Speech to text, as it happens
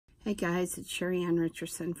Hey guys, it's Sheri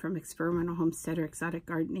Richardson from Experimental Homesteader Exotic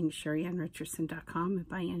Gardening, SheriRicherson.com and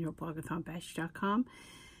biannualblogathonbash.com,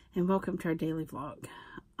 and welcome to our daily vlog.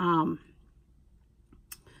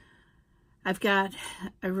 I've got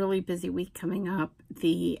a really busy week coming up.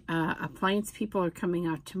 The appliance people are coming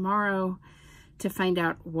out tomorrow to find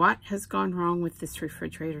out what has gone wrong with this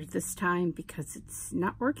refrigerator this time, because it's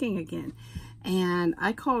not working again. And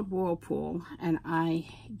I called Whirlpool and I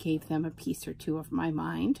gave them a piece or two of my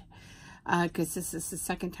mind, because this is the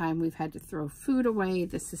second time we've had to throw food away.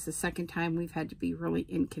 This is the second time we've had to be really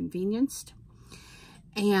inconvenienced.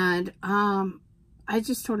 And I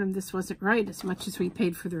just told them this wasn't right. As much as we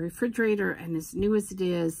paid for the refrigerator and as new as it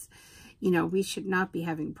is, you know, we should not be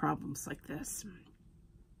having problems like this.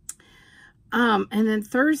 And then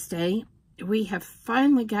Thursday, we have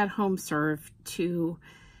finally got HomeServe to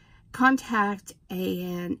contact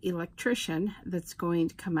an electrician that's going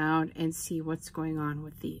to come out and see what's going on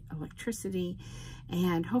with the electricity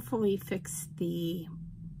and hopefully fix the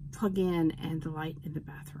plug-in and the light in the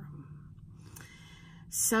bathroom.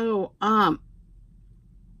 So, I'll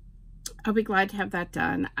be glad to have that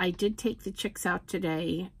done. I did take the chicks out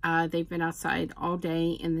today. They've been outside all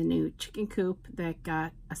day in the new chicken coop that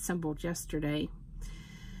got assembled yesterday.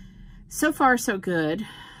 So far, so good.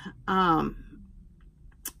 I'm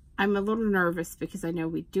a little nervous because I know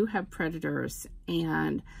we do have predators,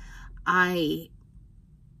 and I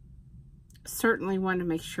certainly want to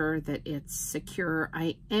make sure that it's secure.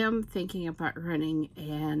 I am thinking about running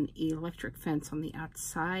an electric fence on the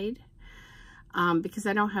outside, because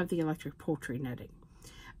I don't have the electric poultry netting.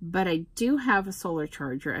 But I do have a solar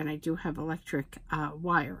charger, and I do have electric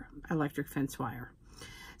electric fence wire.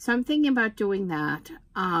 So I'm thinking about doing that,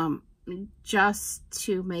 just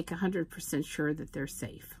to make 100% sure that they're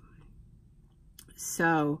safe.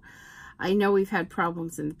 So I know we've had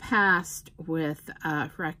problems in the past with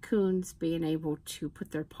raccoons being able to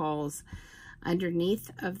put their paws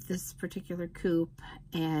underneath of this particular coop,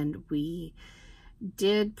 and we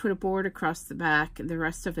did put a board across the back. The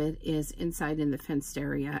rest of it is inside in the fenced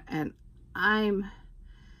area, and I'm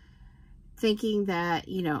thinking that,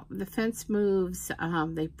 you know, the fence moves,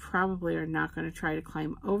 they probably are not going to try to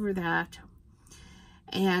climb over that,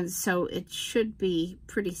 and so it should be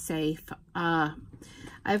pretty safe.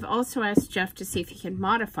 I've also asked Jeff to see if he can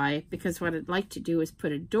modify it, because what I'd like to do is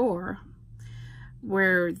put a door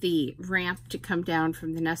where the ramp to come down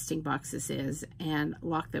from the nesting boxes is, and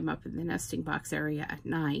lock them up in the nesting box area at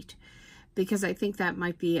night, because I think that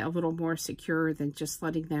might be a little more secure than just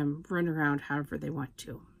letting them run around however they want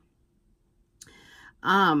to.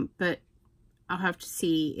 But I'll have to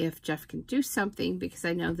see if Jeff can do something, because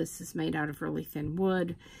I know this is made out of really thin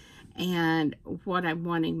wood, and what I'm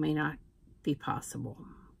wanting may not be possible.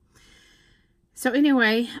 So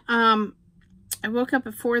anyway, I woke up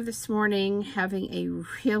at 4 this morning having a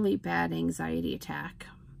really bad anxiety attack.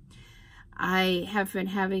 I have been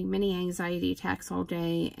having many anxiety attacks all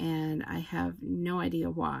day, and I have no idea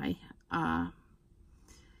why.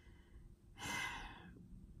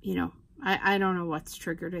 You know, I don't know what's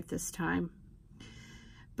triggered at this time.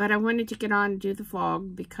 But I wanted to get on and do the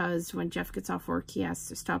vlog, because when Jeff gets off work, he has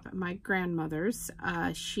to stop at my grandmother's.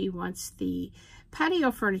 She wants the patio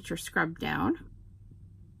furniture scrubbed down,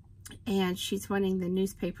 and she's wanting the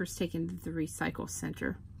newspapers taken to the recycle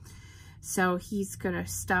center. So he's going to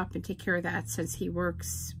stop and take care of that, since he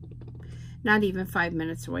works not even 5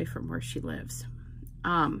 minutes away from where she lives.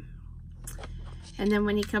 And then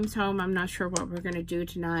when he comes home, I'm not sure what we're going to do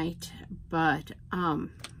tonight, but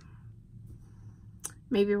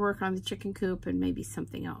maybe work on the chicken coop and maybe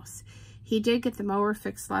something else. He did get the mower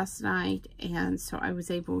fixed last night, and so I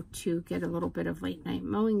was able to get a little bit of late night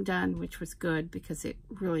mowing done, which was good, because it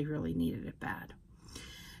really, really needed it bad.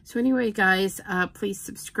 So anyway, guys, please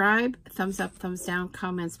subscribe, thumbs up, thumbs down,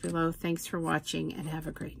 comments below. Thanks for watching, and have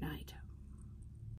a great night.